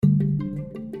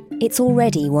It's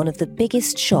already one of the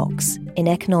biggest shocks in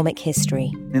economic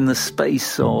history. In the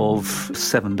space of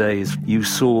 7 days, you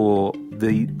saw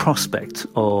the prospect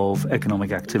of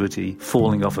economic activity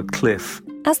falling off a cliff.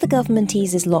 As the government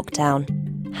eases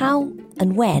lockdown, how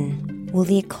and when will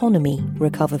the economy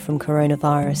recover from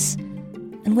coronavirus?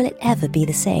 And will it ever be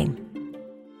the same?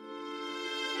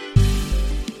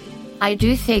 I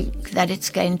do think that it's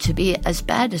going to be as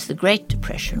bad as the Great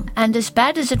Depression and as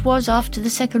bad as it was after the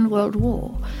Second World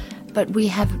War. But we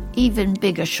have even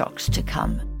bigger shocks to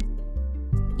come.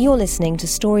 You're listening to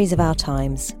Stories of Our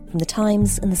Times from The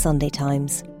Times and The Sunday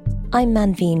Times. I'm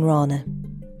Manveen Rana.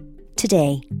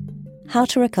 Today, how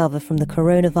to recover from the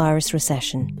coronavirus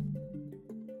recession.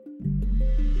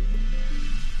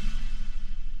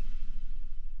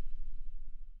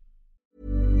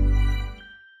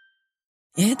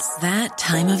 It's that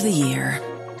time of the year.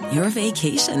 Your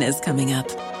vacation is coming up.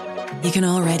 You can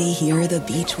already hear the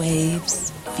beach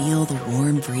waves, feel the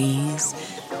warm breeze,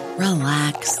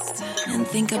 relax, and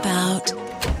think about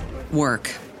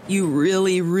work. You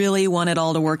really, really want it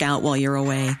all to work out while you're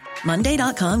away.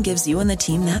 Monday.com gives you and the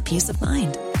team that peace of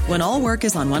mind. When all work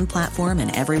is on one platform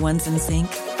and everyone's in sync,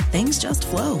 things just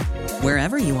flow.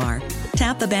 Wherever you are,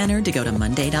 tap the banner to go to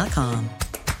Monday.com.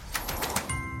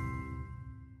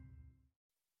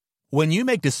 When you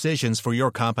make decisions for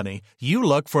your company, you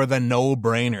look for the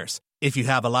no-brainers. If you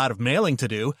have a lot of mailing to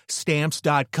do,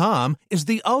 Stamps.com is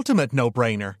the ultimate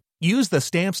no-brainer. Use the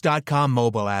Stamps.com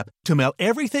mobile app to mail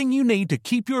everything you need to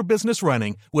keep your business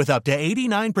running with up to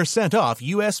 89% off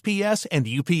USPS and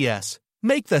UPS.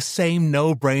 Make the same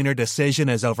no-brainer decision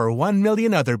as over 1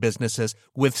 million other businesses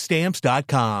with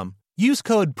Stamps.com. Use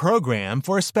code PROGRAM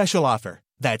for a special offer.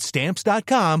 That's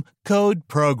Stamps.com, code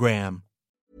PROGRAM.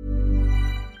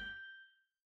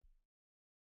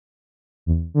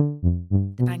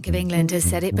 The Bank of England has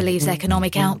said it believes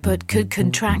economic output could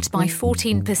contract by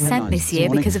 14% this year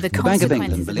because of the consequences. The Bank of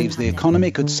England believes the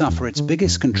economy could suffer its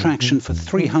biggest contraction for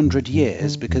 300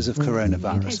 years because of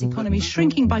coronavirus. The economy is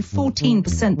shrinking by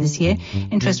 14% this year.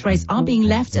 Interest rates are being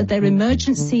left at their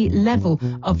emergency level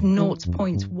of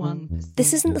 0.1%.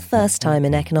 This isn't the first time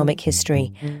in economic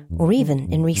history, or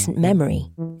even in recent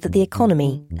memory, that the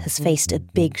economy has faced a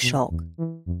big shock.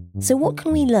 So what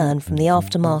can we learn from the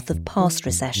aftermath of past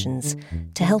recessions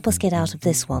to help us get out of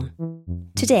this one?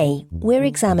 Today, we're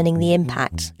examining the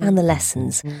impact and the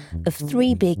lessons of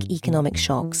three big economic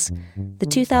shocks: the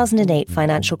 2008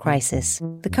 financial crisis,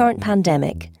 the current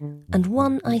pandemic, and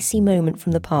one icy moment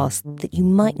from the past that you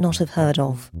might not have heard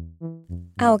of.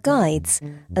 Our guides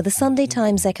are the Sunday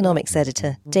Times economics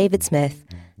editor, David Smith,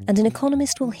 and an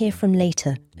economist we'll hear from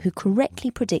later who correctly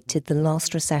predicted the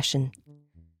last recession.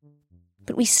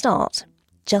 But we start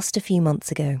just a few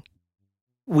months ago.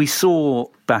 We saw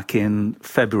back in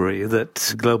February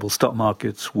that global stock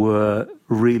markets were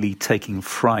really taking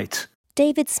fright.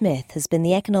 David Smith has been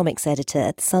the economics editor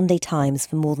at the Sunday Times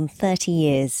for more than 30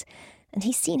 years, and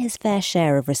he's seen his fair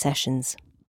share of recessions.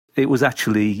 It was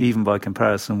actually, even by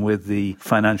comparison with the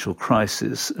financial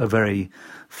crisis, a very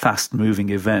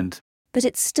fast-moving event. But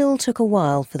it still took a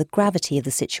while for the gravity of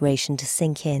the situation to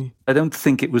sink in. I don't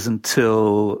think it was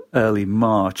until early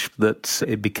March that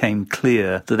it became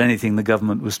clear that anything the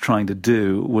government was trying to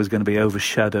do was going to be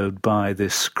overshadowed by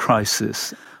this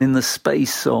crisis. In the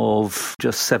space of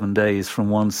just 7 days from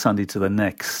one Sunday to the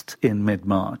next in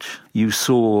mid-March, you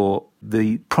saw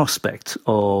the prospect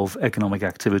of economic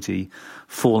activity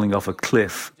falling off a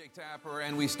cliff.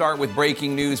 And we start with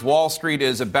breaking news. Wall Street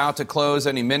is about to close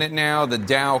any minute now. The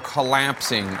Dow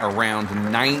collapsing around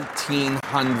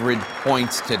 1,900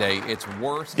 points today. It's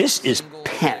worse. This is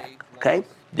panic, okay?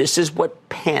 This is what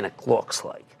panic looks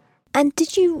like. And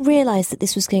did you realise that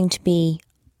this was going to be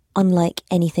unlike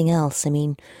anything else? I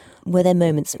mean, were there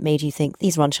moments that made you think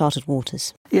these are uncharted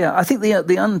waters? Yeah, I think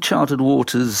the uncharted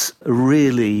waters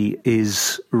really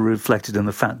is reflected in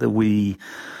the fact that we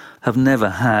have never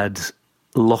had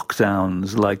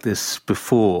lockdowns like this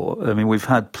before. I mean, we've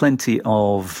had plenty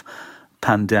of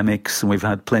pandemics and we've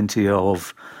had plenty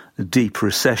of deep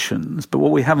recessions, but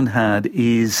what we haven't had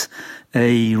is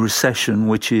a recession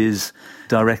which is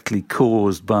directly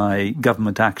caused by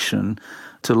government action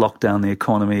to lock down the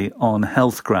economy on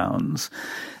health grounds.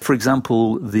 For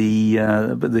example, the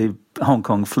Hong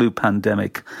Kong flu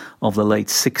pandemic of the late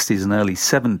 60s and early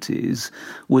 70s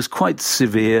was quite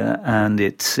severe, and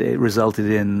it resulted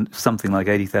in something like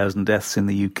 80,000 deaths in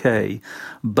the UK.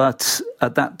 But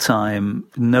at that time,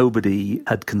 nobody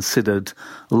had considered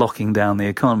locking down the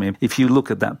economy. If you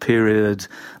look at that period,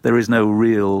 there is no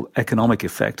real economic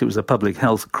effect. It was a public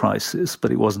health crisis,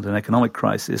 but it wasn't an economic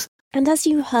crisis. And as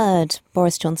you heard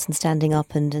Boris Johnson standing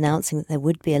up and announcing that there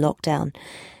would be a lockdown,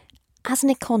 As an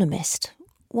economist,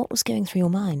 what was going through your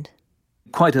mind?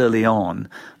 Quite early on,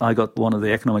 I got one of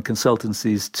the economic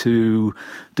consultancies to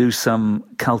do some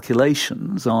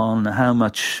calculations on how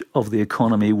much of the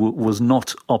economy was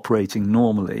not operating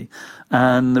normally.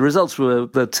 And the results were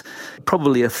that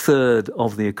probably a third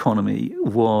of the economy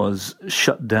was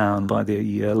shut down by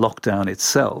the lockdown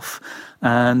itself.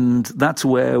 And that's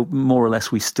where more or less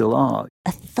we still are.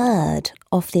 A third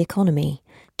of the economy.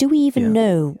 Do we even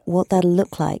know what that'll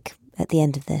look like at the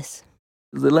end of this?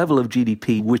 The level of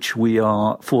GDP which we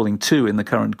are falling to in the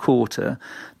current quarter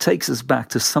takes us back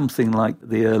to something like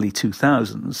the early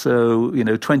 2000s. So,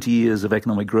 20 years of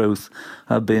economic growth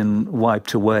have been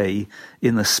wiped away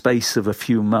in the space of a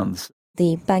few months.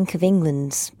 The Bank of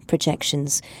England's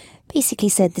projections basically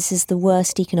said this is the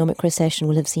worst economic recession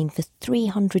we'll have seen for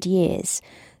 300 years.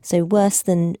 So worse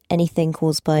than anything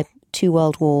caused by 2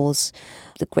 world wars,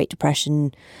 the Great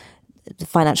Depression, the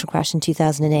financial crash in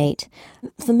 2008.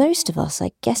 For most of us,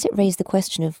 I guess it raised the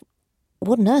question of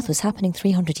what on earth was happening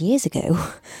 300 years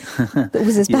ago that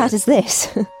was as bad as this?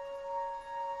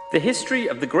 The History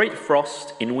of the Great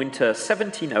Frost in Winter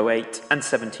 1708 and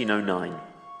 1709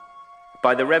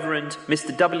 by the Reverend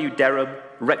Mr. W. Derham,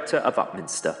 Rector of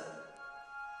Upminster.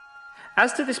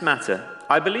 As to this matter,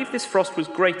 I believe this frost was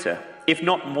greater, if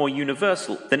not more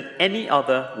universal, than any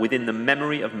other within the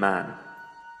memory of man.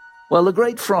 Well, the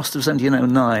Great Frost of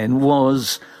 1709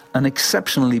 was an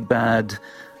exceptionally bad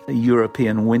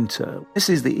European winter. This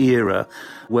is the era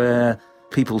where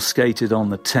people skated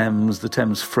on the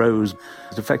Thames froze.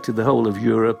 It affected the whole of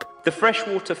Europe. The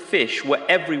freshwater fish were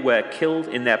everywhere killed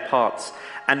in their parts,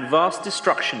 and vast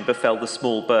destruction befell the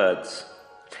small birds.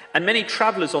 And many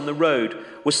travellers on the road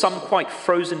were some quite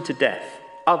frozen to death.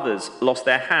 Others lost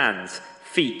their hands,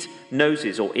 feet,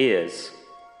 noses or ears.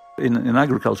 In an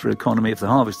agricultural economy, if the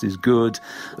harvest is good,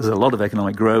 there's a lot of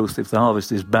economic growth. If the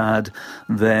harvest is bad,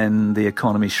 then the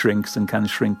economy shrinks and can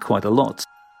shrink quite a lot.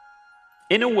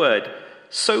 In a word,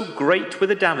 so great were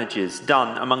the damages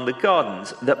done among the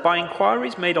gardens that by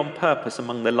inquiries made on purpose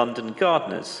among the London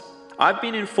gardeners, I've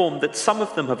been informed that some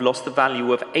of them have lost the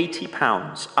value of £80,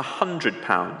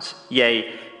 £100,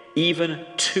 yea, even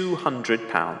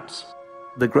 £200.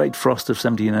 The Great Frost of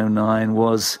 1709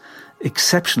 was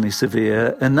exceptionally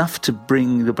severe, enough to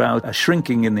bring about a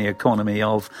shrinking in the economy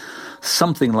of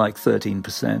something like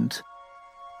 13%.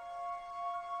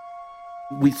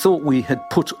 We thought we had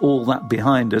put all that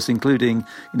behind us, including,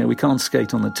 we can't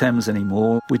skate on the Thames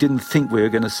anymore. We didn't think we were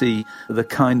going to see the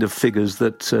kind of figures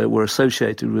that were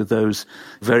associated with those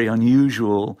very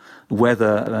unusual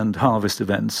weather and harvest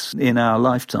events in our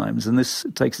lifetimes, and this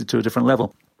takes it to a different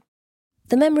level.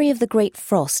 The memory of the Great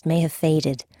Frost may have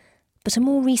faded, but a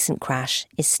more recent crash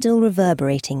is still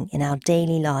reverberating in our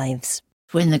daily lives.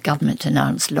 When the government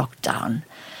announced lockdown,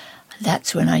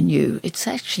 that's when I knew it's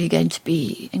actually going to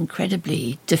be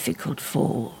incredibly difficult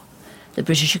for the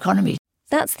British economy.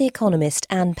 That's the economist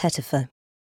Anne Pettifer.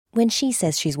 When she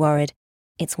says she's worried,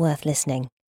 it's worth listening.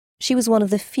 She was one of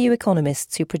the few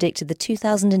economists who predicted the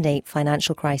 2008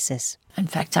 financial crisis. In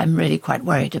fact, I'm really quite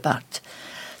worried about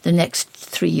the next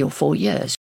 3 or 4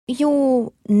 years.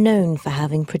 You're known for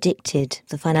having predicted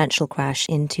the financial crash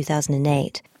in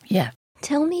 2008. Yeah.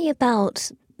 Tell me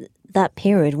about that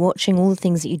period, watching all the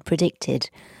things that you'd predicted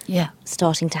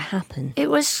starting to happen. It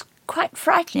was quite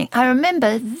frightening. I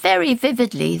remember very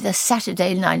vividly the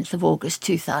Saturday, 9th of August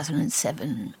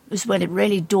 2007 was when it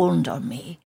really dawned on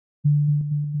me.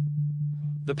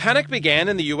 The panic began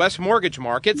in the U.S. mortgage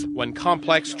markets when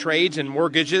complex trades and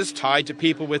mortgages tied to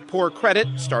people with poor credit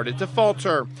started to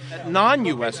falter.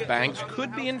 Non-U.S. banks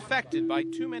could be infected by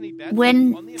too many bets.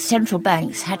 When central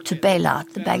banks had to bail out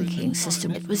the banking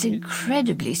system, it was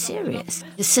incredibly serious.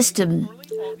 The system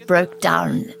broke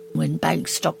down when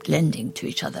banks stopped lending to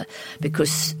each other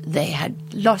because they had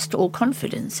lost all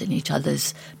confidence in each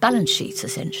other's balance sheets,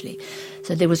 essentially.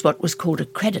 So there was what was called a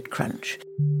credit crunch.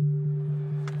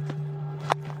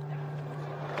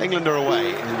 England are away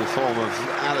in the form of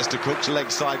Alistair Cook's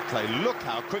leg side play. Look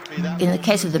how quickly that... In the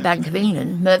case of the Bank of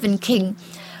England, Mervyn King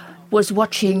was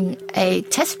watching a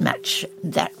test match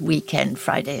that weekend,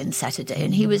 Friday and Saturday,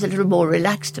 and he was a little more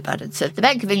relaxed about it. So the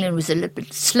Bank of England was a little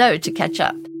bit slow to catch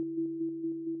up.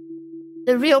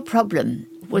 The real problem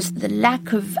was the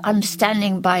lack of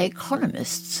understanding by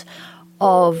economists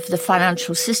of the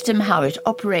financial system, how it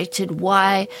operated,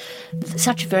 why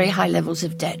such very high levels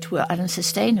of debt were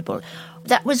unsustainable.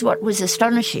 That was what was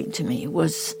astonishing to me,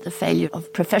 was the failure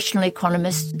of professional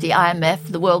economists, the IMF,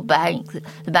 the World Bank,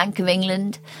 the Bank of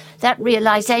England. That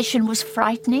realization was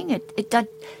frightening. It did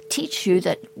teach you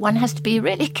that one has to be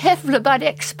really careful about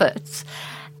experts,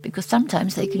 because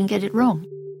sometimes they can get it wrong.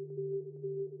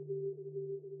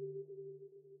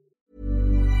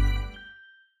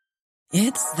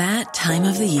 It's that time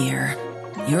of the year.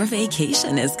 Your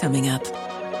vacation is coming up.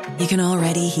 You can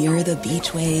already hear the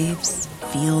beach waves,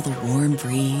 feel the warm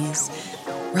breeze,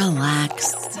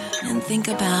 relax, and think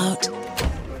about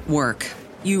work.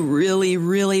 You really,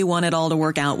 really want it all to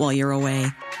work out while you're away.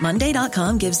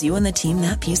 Monday.com gives you and the team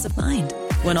that peace of mind.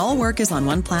 When all work is on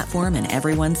one platform and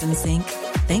everyone's in sync,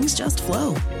 things just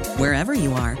flow. Wherever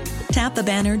you are, tap the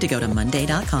banner to go to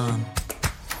Monday.com.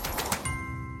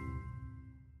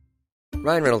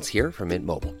 Ryan Reynolds here from Mint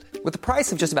Mobile. With the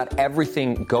price of just about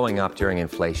everything going up during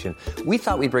inflation, we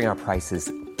thought we'd bring our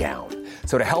prices down.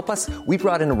 So to help us, we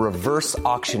brought in a reverse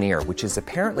auctioneer, which is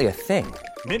apparently a thing.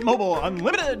 Mint Mobile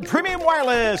Unlimited Premium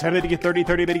Wireless. How to get 30,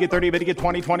 30, bit to get 30, bit to get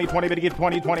 20, 20, 20, bit to get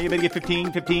 20, 20, bit to get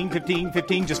 15, 15, 15,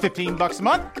 15, just $15 a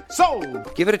month?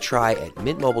 Sold! Give it a try at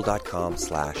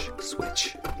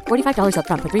mintmobile.com/switch. $45 up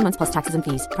front for 3 months plus taxes and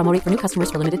fees. Promo rate for new customers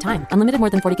for limited time. Unlimited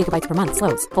more than 40 gigabytes per month.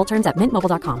 Slows full terms at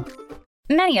mintmobile.com.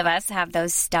 Many of us have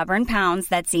those stubborn pounds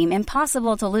that seem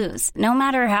impossible to lose, no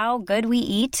matter how good we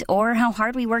eat or how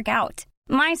hard we work out.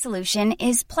 My solution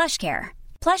is PlushCare.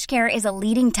 PlushCare is a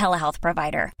leading telehealth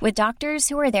provider with doctors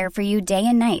who are there for you day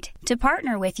and night to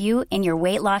partner with you in your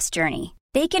weight loss journey.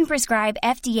 They can prescribe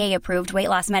FDA-approved weight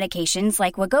loss medications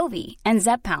like Wegovy and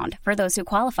Zepbound for those who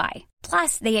qualify.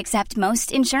 Plus, they accept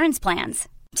most insurance plans.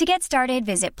 To get started,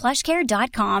 visit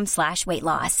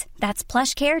plushcare.com/weightloss. That's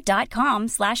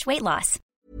plushcare.com/weightloss.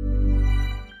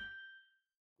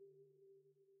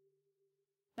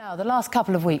 Now, the last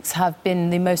couple of weeks have been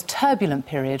the most turbulent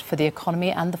period for the economy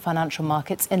and the financial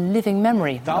markets in living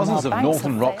memory. Thousands of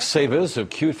Northern Rock savers have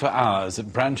queued for hours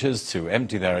at branches to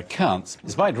empty their accounts,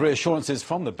 despite reassurances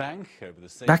from the bank over the...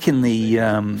 Back in the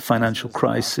financial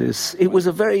crisis, it was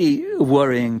a very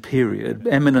worrying period.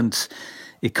 Eminent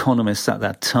economists at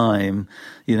that time,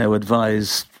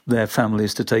 advised their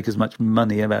families to take as much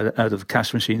money out of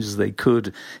cash machines as they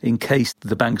could in case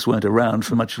the banks weren't around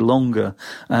for much longer.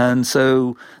 And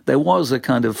so there was a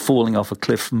kind of falling off a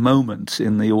cliff moment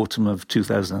in the autumn of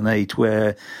 2008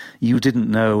 where you didn't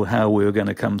know how we were going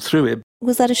to come through it.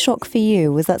 Was that a shock for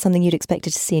you? Was that something you'd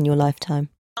expected to see in your lifetime?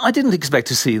 I didn't expect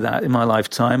to see that in my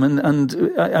lifetime, and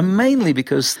mainly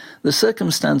because the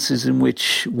circumstances in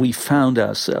which we found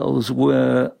ourselves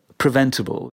were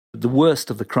preventable. The worst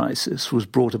of the crisis was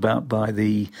brought about by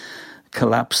the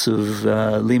collapse of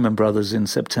Lehman Brothers in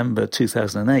September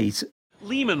 2008.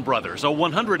 Lehman Brothers, a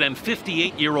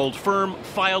 158-year-old firm,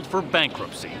 filed for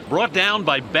bankruptcy. Brought down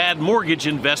by bad mortgage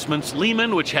investments,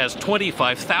 Lehman, which has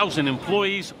 25,000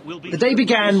 employees, will be... The day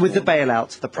began with the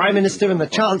bailout, the Prime Minister and the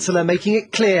Chancellor making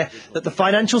it clear that the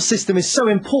financial system is so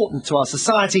important to our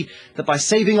society that by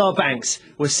saving our banks,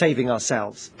 we're saving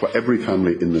ourselves. For every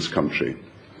family in this country,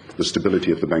 the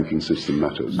stability of the banking system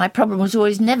matters. My problem was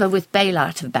always never with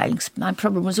bailout of banks. My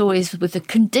problem was always with the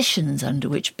conditions under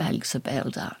which banks are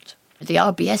bailed out. The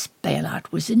RBS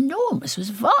bailout was enormous,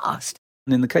 was vast.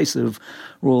 And in the case of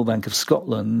Royal Bank of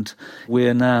Scotland,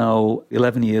 we're now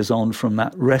 11 years on from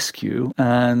that rescue,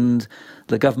 and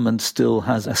the government still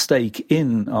has a stake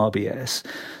in RBS.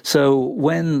 So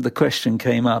when the question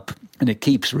came up, and it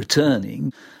keeps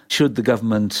returning, should the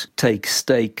government take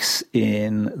stakes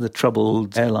in the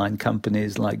troubled airline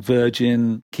companies like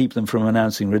Virgin, keep them from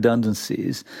announcing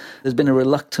redundancies? There's been a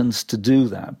reluctance to do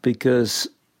that because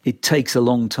it takes a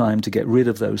long time to get rid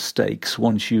of those stakes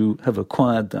once you have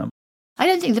acquired them. I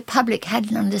don't think the public had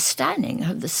an understanding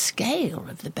of the scale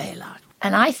of the bailout.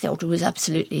 And I thought it was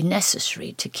absolutely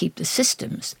necessary to keep the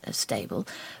systems stable.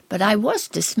 But I was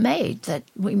dismayed that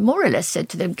we more or less said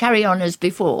to them, carry on as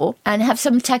before and have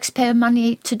some taxpayer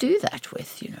money to do that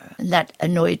with, And that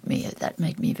annoyed me. That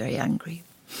made me very angry.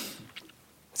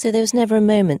 So there was never a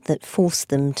moment that forced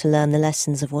them to learn the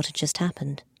lessons of what had just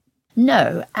happened?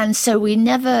 No, and so we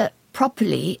never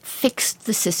properly fixed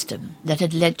the system that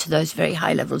had led to those very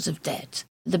high levels of debt.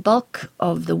 The bulk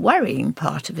of the worrying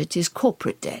part of it is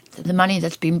corporate debt, the money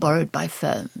that's been borrowed by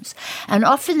firms. And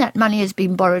often that money has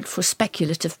been borrowed for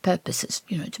speculative purposes,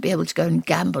 to be able to go and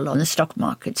gamble on the stock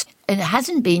markets. And it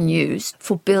hasn't been used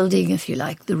for building, if you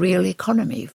like, the real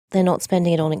economy. They're not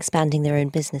spending it on expanding their own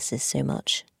businesses so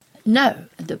much. No,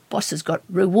 the bosses got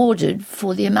rewarded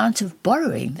for the amount of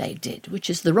borrowing they did, which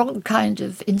is the wrong kind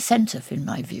of incentive, in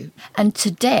my view. And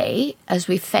today, as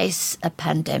we face a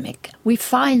pandemic, we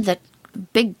find that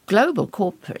big global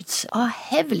corporates are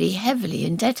heavily, heavily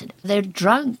indebted. They're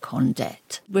drunk on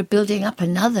debt. We're building up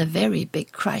another very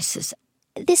big crisis.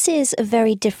 This is a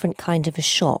very different kind of a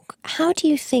shock. How do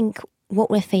you think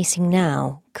what we're facing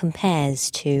now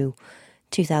compares to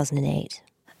 2008?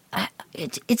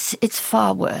 It's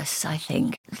far worse, I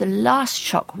think. The last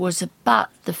shock was about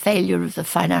the failure of the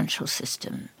financial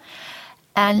system.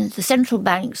 and the central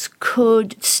banks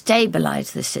could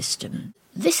stabilise the system.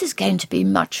 This is going to be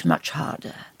much, much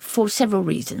harder for several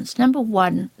reasons. Number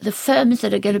one, the firms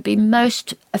that are going to be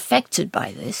most affected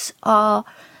by this are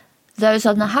those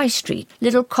on the high street,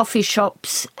 little coffee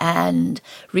shops and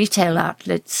retail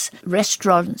outlets,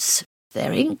 restaurants.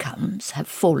 Their incomes have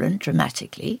fallen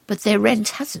dramatically, but their rent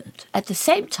hasn't. At the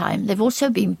same time, they've also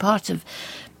been part of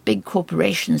big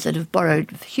corporations that have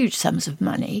borrowed huge sums of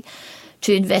money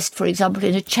to invest, for example,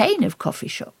 in a chain of coffee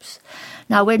shops.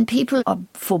 Now, when people are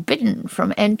forbidden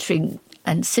from entering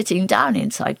and sitting down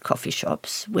inside coffee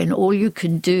shops, when all you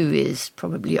can do is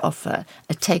probably offer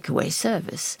a takeaway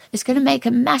service, it's going to make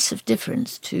a massive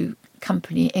difference to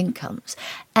company incomes.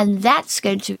 And that's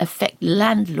going to affect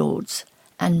landlords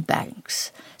and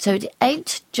banks. So it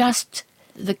ain't just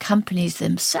the companies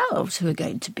themselves who are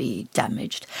going to be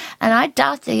damaged. And I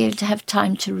doubt they're going to have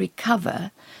time to recover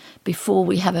before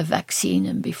we have a vaccine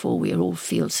and before we all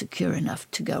feel secure enough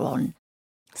to go on.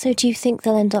 So do you think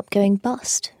they'll end up going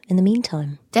bust in the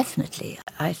meantime? Definitely.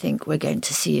 I think we're going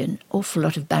to see an awful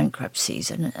lot of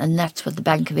bankruptcies, and that's what the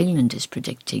Bank of England is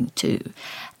predicting too.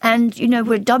 And, you know,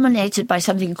 we're dominated by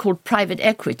something called private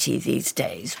equity these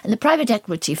days. And the private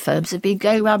equity firms have been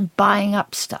going around buying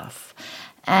up stuff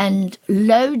and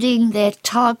loading their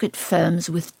target firms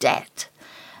with debt.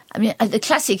 I mean, the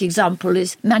classic example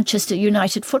is Manchester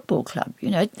United Football Club. You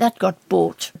know, that got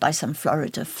bought by some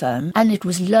Florida firm and it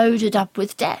was loaded up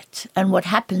with debt. And what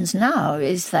happens now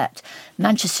is that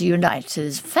Manchester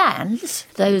United's fans,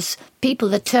 those people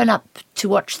that turn up to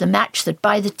watch the match, that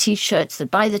buy the T-shirts, that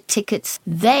buy the tickets,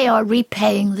 they are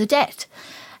repaying the debt.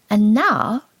 And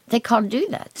now they can't do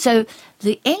that. So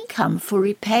the income for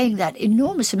repaying that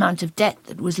enormous amount of debt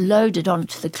that was loaded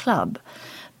onto the club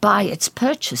by its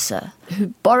purchaser, who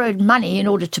borrowed money in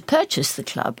order to purchase the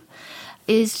club,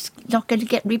 is not going to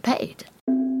get repaid.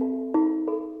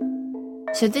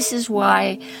 So this is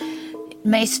why it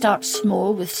may start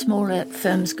small, with smaller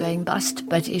firms going bust,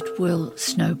 but it will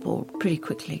snowball pretty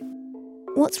quickly.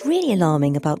 What's really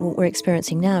alarming about what we're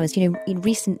experiencing now is, you know, in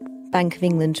recent Bank of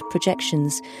England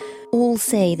projections, all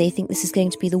say they think this is going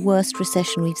to be the worst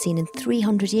recession we've seen in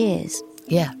 300 years.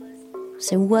 Yeah.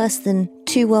 So worse than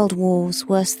 2 world wars,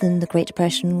 worse than the Great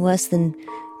Depression, worse than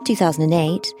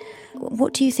 2008.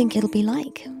 What do you think it'll be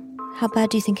like? How bad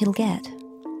do you think it'll get?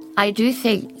 I do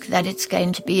think that it's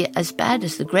going to be as bad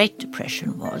as the Great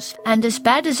Depression was, and as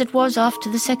bad as it was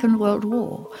after the Second World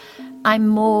War. I'm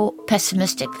more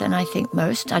pessimistic than I think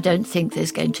most. I don't think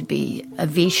there's going to be a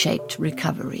V-shaped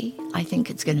recovery. I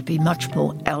think it's going to be much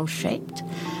more L-shaped.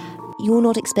 You're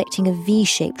not expecting a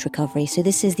V-shaped recovery, so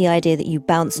this is the idea that you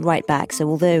bounce right back. So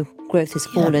although growth has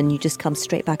fallen, you just come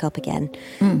straight back up again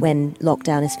when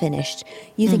lockdown is finished.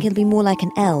 You think it'll be more like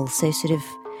an L, so sort of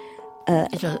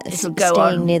it'll go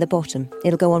staying on near the bottom.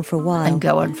 It'll go on for a while. And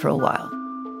go on for a while.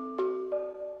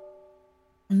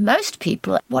 Most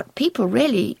people, what people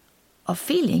really are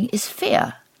feeling is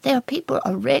fear. People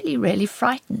are really, really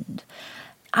frightened.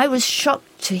 I was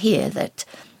shocked to hear that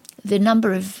the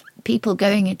number of people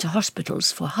going into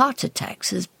hospitals for heart attacks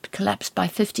has collapsed by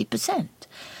 50%.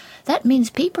 That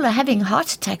means people are having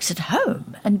heart attacks at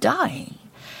home and dying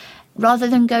rather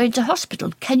than going to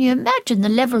hospital. Can you imagine the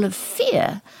level of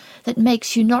fear that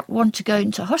makes you not want to go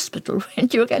into hospital when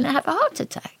you're going to have a heart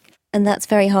attack? And that's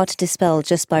very hard to dispel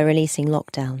just by releasing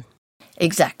lockdown.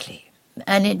 Exactly.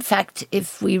 And in fact,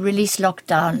 if we release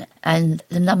lockdown and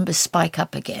the numbers spike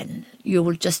up again, you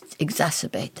will just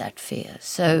exacerbate that fear.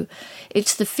 So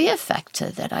it's the fear factor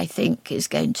that I think is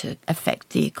going to affect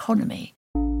the economy.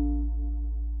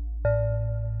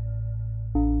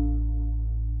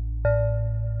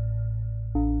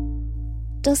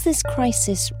 Does this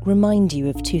crisis remind you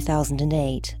of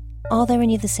 2008? Are there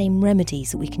any of the same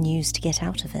remedies that we can use to get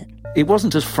out of it? It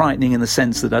wasn't as frightening in the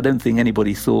sense that I don't think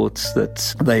anybody thought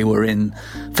that they were in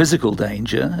physical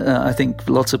danger. I think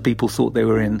lots of people thought they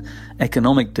were in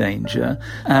economic danger.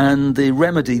 And the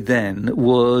remedy then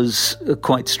was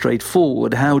quite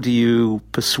straightforward. How do you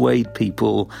persuade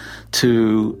people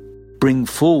to bring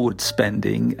forward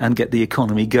spending and get the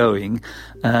economy going,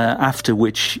 after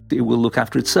which it will look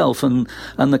after itself. And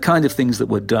the kind of things that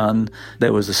were done,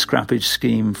 there was a scrappage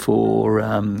scheme for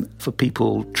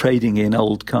people trading in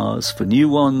old cars for new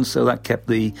ones, so that kept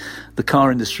the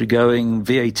car industry going.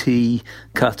 VAT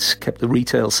cuts kept the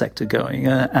retail sector going.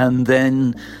 And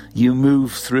then you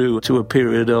move through to a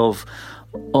period of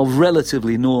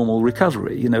relatively normal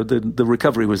recovery. You know, the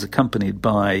recovery was accompanied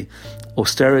by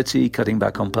austerity, cutting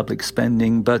back on public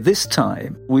spending. But this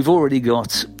time, we've already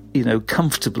got,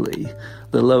 comfortably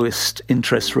the lowest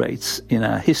interest rates in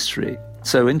our history.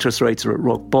 So interest rates are at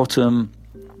rock bottom.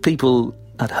 People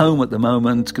at home at the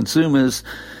moment, consumers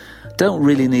don't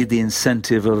really need the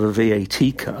incentive of a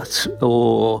VAT cut,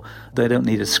 or they don't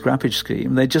need a scrappage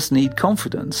scheme. They just need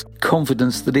confidence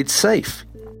that it's safe.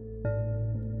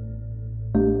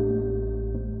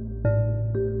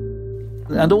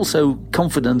 And also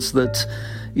confidence that,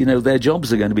 their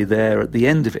jobs are going to be there at the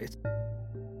end of it.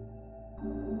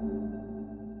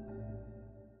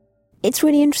 It's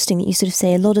really interesting that you sort of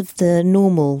say a lot of the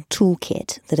normal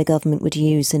toolkit that a government would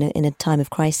use in a time of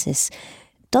crisis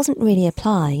doesn't really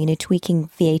apply. Tweaking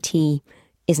VAT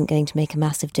isn't going to make a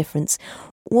massive difference.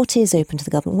 What is open to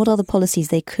the government? What are the policies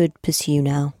they could pursue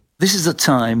now? This is a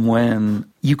time when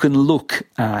you can look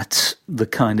at the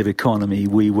kind of economy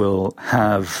we will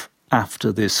have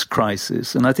after this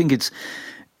crisis. And I think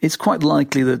it's quite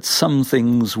likely that some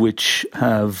things which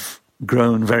have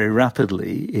grown very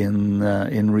rapidly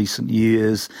in recent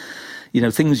years,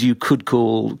 things you could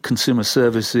call consumer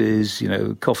services,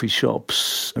 coffee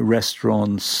shops,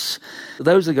 restaurants,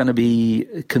 those are going to be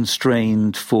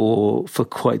constrained for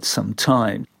quite some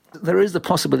time. There is the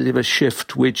possibility of a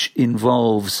shift which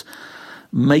involves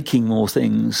making more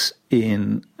things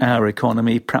in our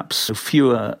economy, perhaps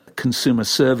fewer consumer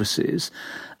services,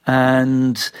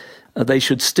 and they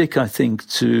should stick, I think,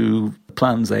 to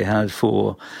plans they had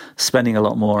for spending a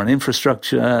lot more on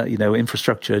infrastructure.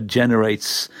 Infrastructure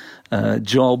generates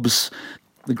jobs.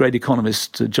 The great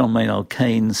economist John Maynard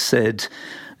Keynes said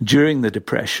during the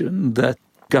Depression that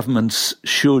governments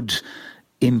should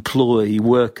employ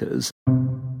workers.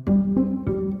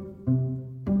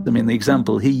 The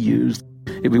example he used,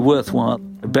 it'd be worthwhile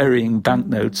burying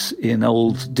banknotes in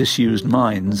old disused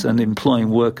mines and employing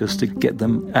workers to get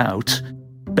them out.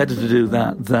 Better to do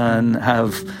that than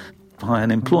have high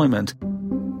unemployment.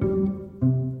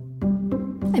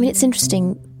 It's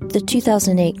interesting. The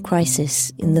 2008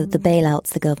 crisis, in the bailouts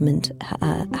the government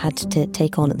had to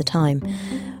take on at the time,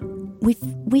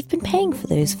 we've been paying for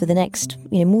those for the next,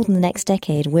 more than the next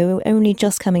decade. We were only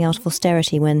just coming out of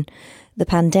austerity when the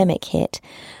pandemic hit.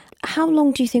 How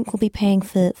long do you think we'll be paying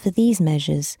for these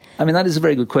measures? That is a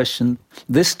very good question.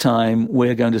 This time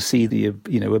we're going to see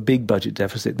a big budget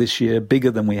deficit this year, bigger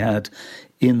than we had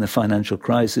in the financial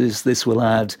crisis. This will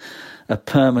add a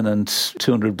permanent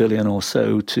 200 billion or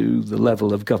so to the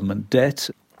level of government debt.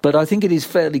 But I think it is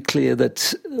fairly clear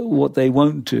that what they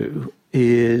won't do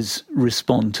is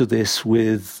respond to this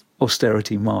with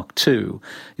austerity Mark II.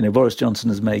 Boris Johnson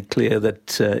has made clear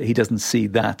that he doesn't see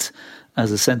that as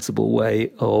a sensible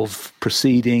way of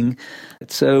proceeding.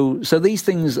 So these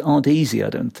things aren't easy, I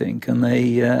don't think, and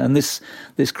this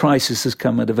crisis has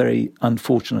come at a very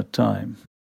unfortunate time.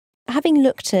 Having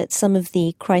looked at some of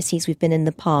the crises we've been in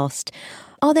the past,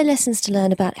 are there lessons to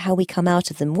learn about how we come out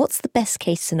of them? What's the best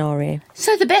case scenario?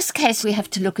 So the best case, we have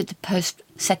to look at the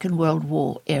post-Second World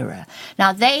War era.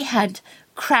 Now, they had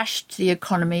crashed the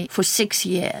economy for 6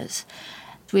 years.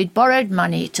 We'd borrowed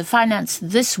money to finance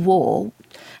this war,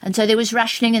 and so there was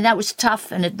rationing, and that was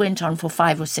tough, and it went on for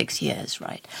 5 or 6 years,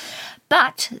 right?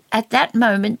 But at that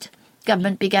moment,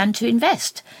 government began to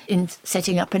invest in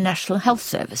setting up a national health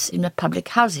service, in a public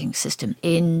housing system,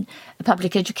 in a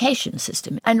public education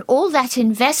system. And all that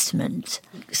investment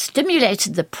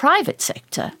stimulated the private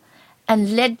sector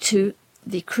and led to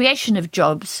the creation of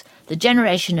jobs, the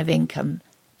generation of income,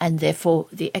 and therefore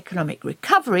the economic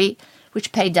recovery,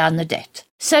 which paid down the debt.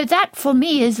 So that, for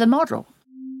me, is the model.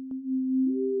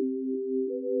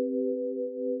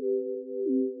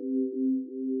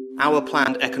 Our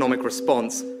planned economic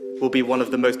response will be one of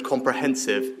the most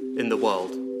comprehensive in the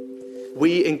world.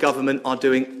 We in government are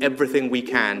doing everything we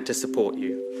can to support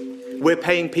you. We're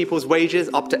paying people's wages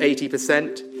up to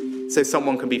 80%, so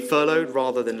someone can be furloughed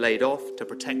rather than laid off to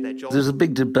protect their jobs. There's a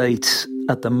big debate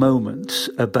at the moment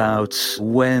about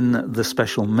when the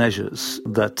special measures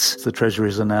that the Treasury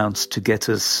has announced to get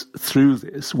us through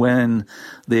this, when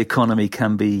the economy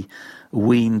can be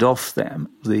weaned off them.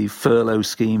 The furlough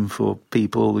scheme for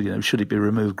people, should it be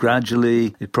removed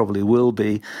gradually? It probably will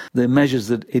be. The measures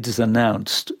that it has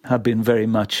announced have been very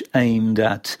much aimed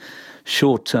at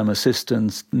short-term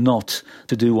assistance, not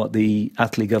to do what the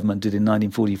Attlee government did in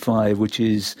 1945, which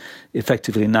is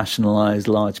effectively nationalise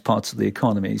large parts of the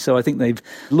economy. So I think they've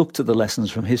looked at the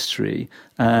lessons from history,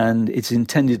 and it's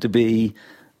intended to be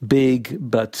big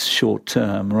but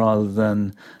short-term rather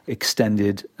than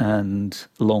extended and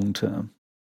long-term.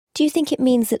 Do you think it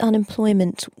means that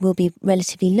unemployment will be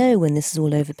relatively low when this is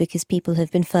all over because people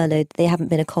have been furloughed, they haven't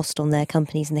been a cost on their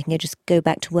companies and they can just go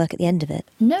back to work at the end of it?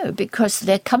 No, because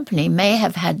their company may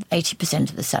have had 80%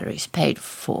 of the salaries paid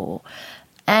for,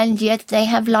 and yet they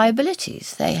have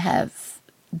liabilities. They have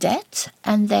debt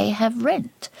and they have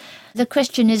rent. The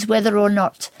question is whether or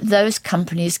not those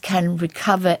companies can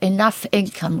recover enough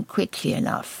income quickly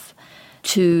enough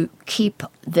to keep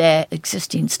their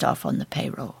existing staff on the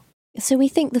payroll. So we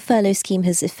think the furlough scheme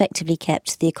has effectively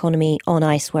kept the economy on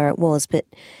ice where it was, but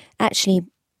actually,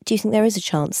 do you think there is a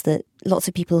chance that lots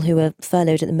of people who are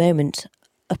furloughed at the moment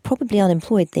are probably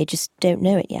unemployed, they just don't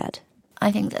know it yet?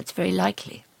 I think that's very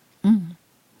likely.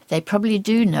 They probably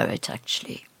do know it,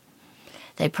 actually.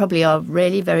 They probably are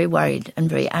really very worried and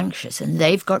very anxious, and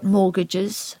they've got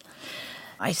mortgages.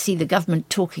 I see the government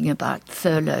talking about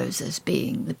furloughs as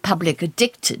being the public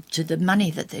addicted to the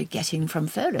money that they're getting from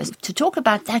furloughs. To talk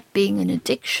about that being an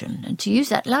addiction and to use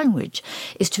that language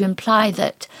is to imply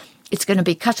that it's going to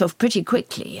be cut off pretty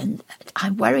quickly. And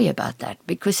I worry about that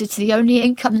because it's the only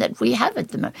income that we have at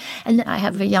the moment. And I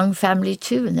have a young family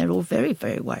too, and they're all very,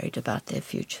 very worried about their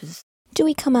futures. Do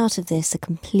we come out of this a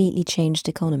completely changed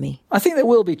economy? I think there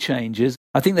will be changes.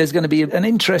 I think there's going to be an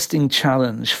interesting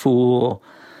challenge for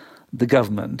the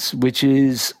government, which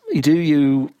is, do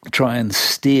you try and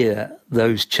steer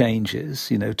those changes,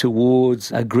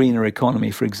 towards a greener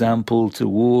economy, for example,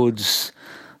 towards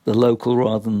the local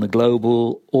rather than the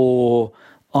global, or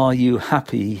are you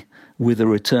happy with a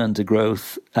return to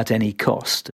growth at any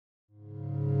cost?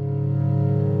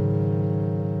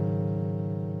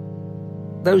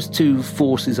 Those two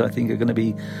forces, I think, are going to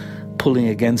be pulling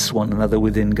against one another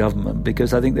within government,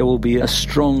 because I think there will be a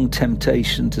strong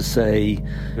temptation to say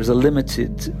there's a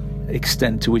limited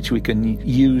extent to which we can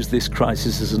use this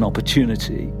crisis as an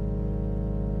opportunity.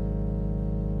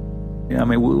 I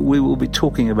mean, we will be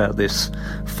talking about this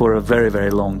for a very,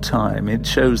 very long time. It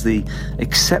shows the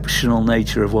exceptional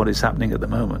nature of what is happening at the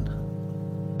moment.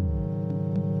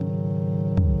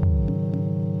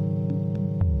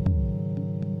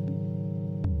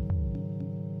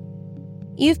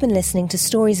 You've been listening to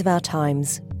Stories of Our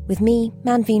Times with me,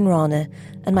 Manveen Rana,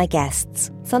 and my guests,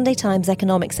 Sunday Times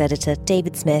economics editor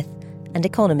David Smith and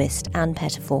economist Anne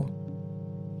Pettifor.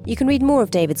 You can read more of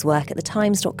David's work at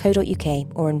thetimes.co.uk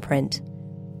or in print.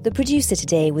 The producer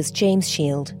today was James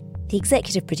Shield. The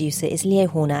executive producer is Leo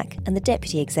Hornack, and the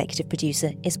deputy executive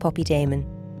producer is Poppy Damon.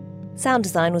 Sound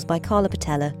design was by Carla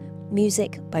Patella,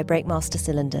 music by Breakmaster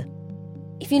Cylinder.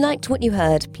 If you liked what you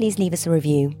heard, please leave us a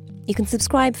review. You can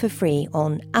subscribe for free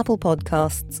on Apple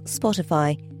Podcasts,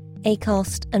 Spotify,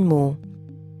 Acast, and more.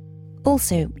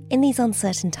 Also, in these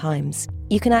uncertain times,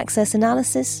 you can access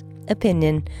analysis,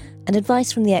 opinion, and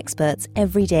advice from the experts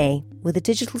every day with a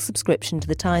digital subscription to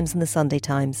The Times and The Sunday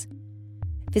Times.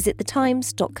 Visit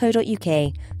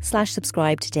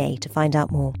thetimes.co.uk/subscribe today to find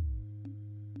out more.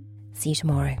 See you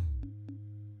tomorrow.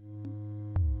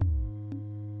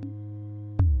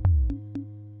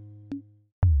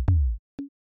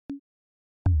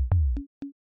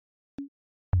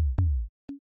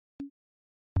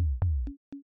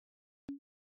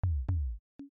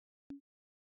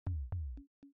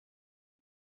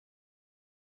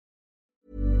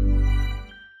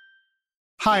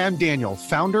 Hi, I'm Daniel,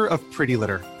 founder of Pretty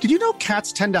Litter. Did you know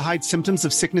cats tend to hide symptoms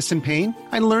of sickness and pain?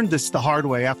 I learned this the hard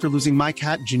way after losing my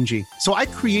cat, Gingy. So I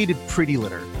created Pretty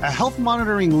Litter, a health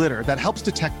monitoring litter that helps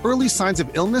detect early signs of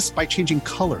illness by changing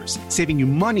colors, saving you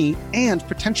money and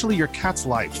potentially your cat's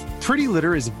life. Pretty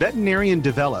Litter is veterinarian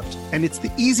developed, and it's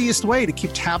the easiest way to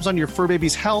keep tabs on your fur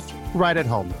baby's health right at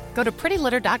home. Go to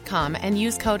prettylitter.com and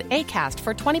use code ACAST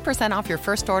for 20% off your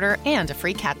first order and a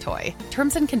free cat toy.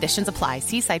 Terms and conditions apply.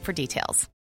 See site for details.